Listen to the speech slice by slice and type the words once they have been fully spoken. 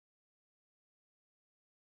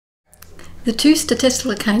The two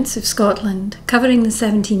Statistical Accounts of Scotland, covering the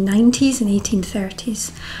 1790s and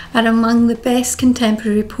 1830s, are among the best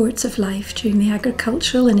contemporary reports of life during the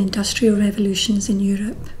agricultural and industrial revolutions in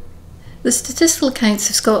Europe. The Statistical Accounts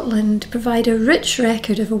of Scotland provide a rich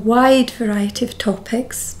record of a wide variety of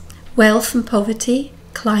topics: wealth and poverty,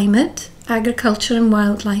 climate, agriculture and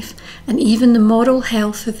wildlife, and even the moral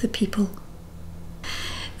health of the people.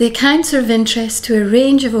 The accounts are of interest to a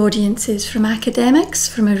range of audiences, from academics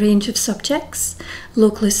from a range of subjects,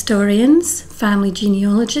 local historians, family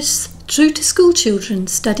genealogists, through to school children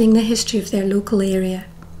studying the history of their local area.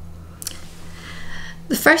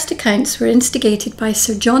 The first accounts were instigated by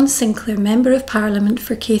Sir John Sinclair, Member of Parliament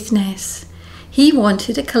for Caithness. He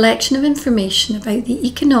wanted a collection of information about the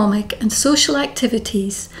economic and social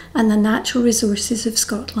activities and the natural resources of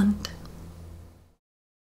Scotland.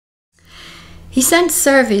 He sent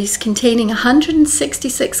surveys containing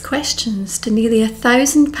 166 questions to nearly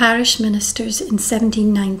 1,000 parish ministers in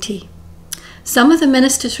 1790. Some of the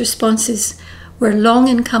ministers' responses were long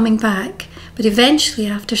in coming back, but eventually,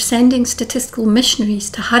 after sending statistical missionaries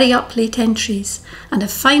to hurry up late entries and a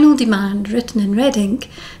final demand written in red ink,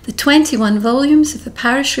 the 21 volumes of the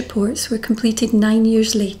parish reports were completed 9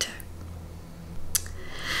 years later.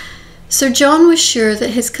 Sir John was sure that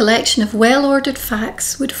his collection of well-ordered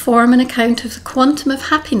facts would form an account of the quantum of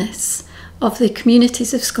happiness of the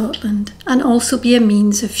communities of Scotland and also be a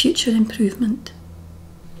means of future improvement.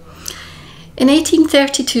 In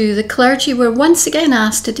 1832, the clergy were once again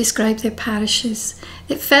asked to describe their parishes.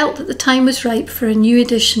 It felt that the time was ripe for a new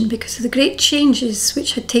edition because of the great changes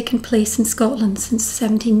which had taken place in Scotland since the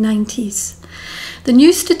 1790s. The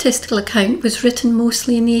new statistical account was written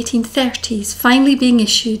mostly in the 1830s, finally being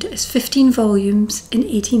issued as 15 volumes in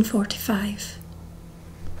 1845.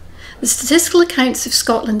 The Statistical Accounts of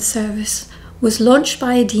Scotland service was launched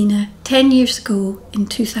by Edina 10 years ago in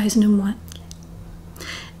 2001.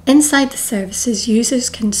 Inside the services,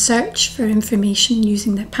 users can search for information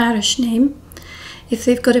using their parish name. If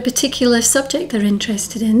they've got a particular subject they're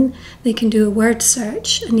interested in, they can do a word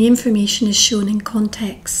search and the information is shown in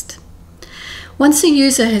context. Once a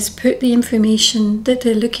user has put the information that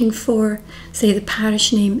they're looking for, say the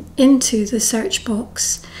parish name, into the search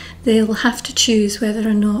box, they'll have to choose whether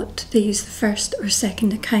or not they use the first or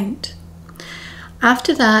second account.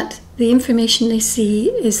 After that, the information they see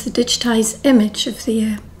is the digitised image of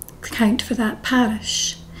the account for that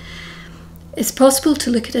parish. It's possible to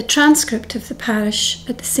look at a transcript of the parish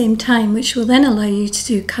at the same time, which will then allow you to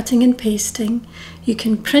do cutting and pasting. You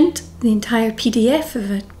can print the entire PDF of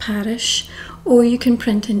a parish, or you can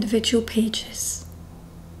print individual pages.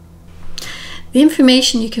 The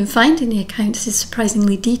information you can find in the accounts is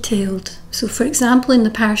surprisingly detailed. So, for example, in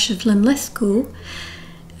the parish of Linlithgow,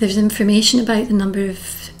 there's information about the number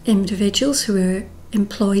of individuals who were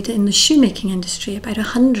employed in the shoemaking industry, about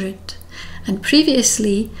 100. And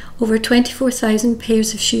previously, over 24,000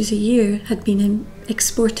 pairs of shoes a year had been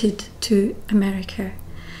exported to America.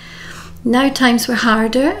 Now times were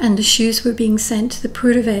harder and the shoes were being sent to the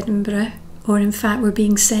poor of Edinburgh, or in fact were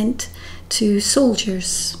being sent to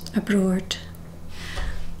soldiers abroad.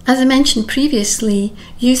 As I mentioned previously,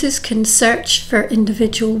 users can search for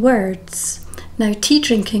individual words. Now, tea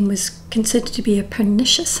drinking was considered to be a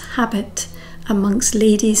pernicious habit amongst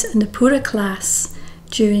ladies and the poorer class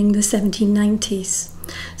during the 1790s.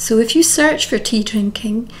 So if you search for tea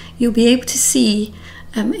drinking, you'll be able to see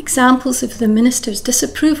examples of the minister's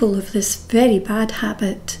disapproval of this very bad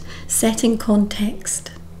habit set in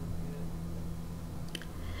context.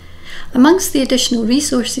 Amongst the additional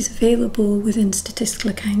resources available within Statistical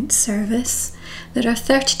Accounts service, there are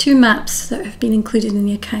 32 maps that have been included in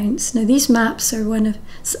the accounts. Now, these maps are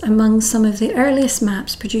among some of the earliest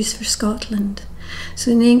maps produced for Scotland.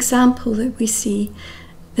 So in the example that we see,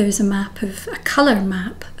 there's a colour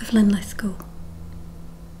map of Linlithgow.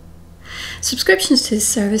 Subscriptions to this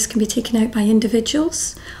service can be taken out by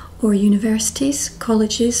individuals or universities,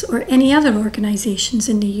 colleges, or any other organisations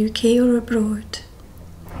in the UK or abroad.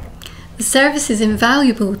 The service is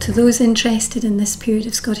invaluable to those interested in this period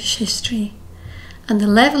of Scottish history, and the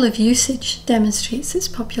level of usage demonstrates its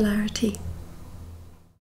popularity.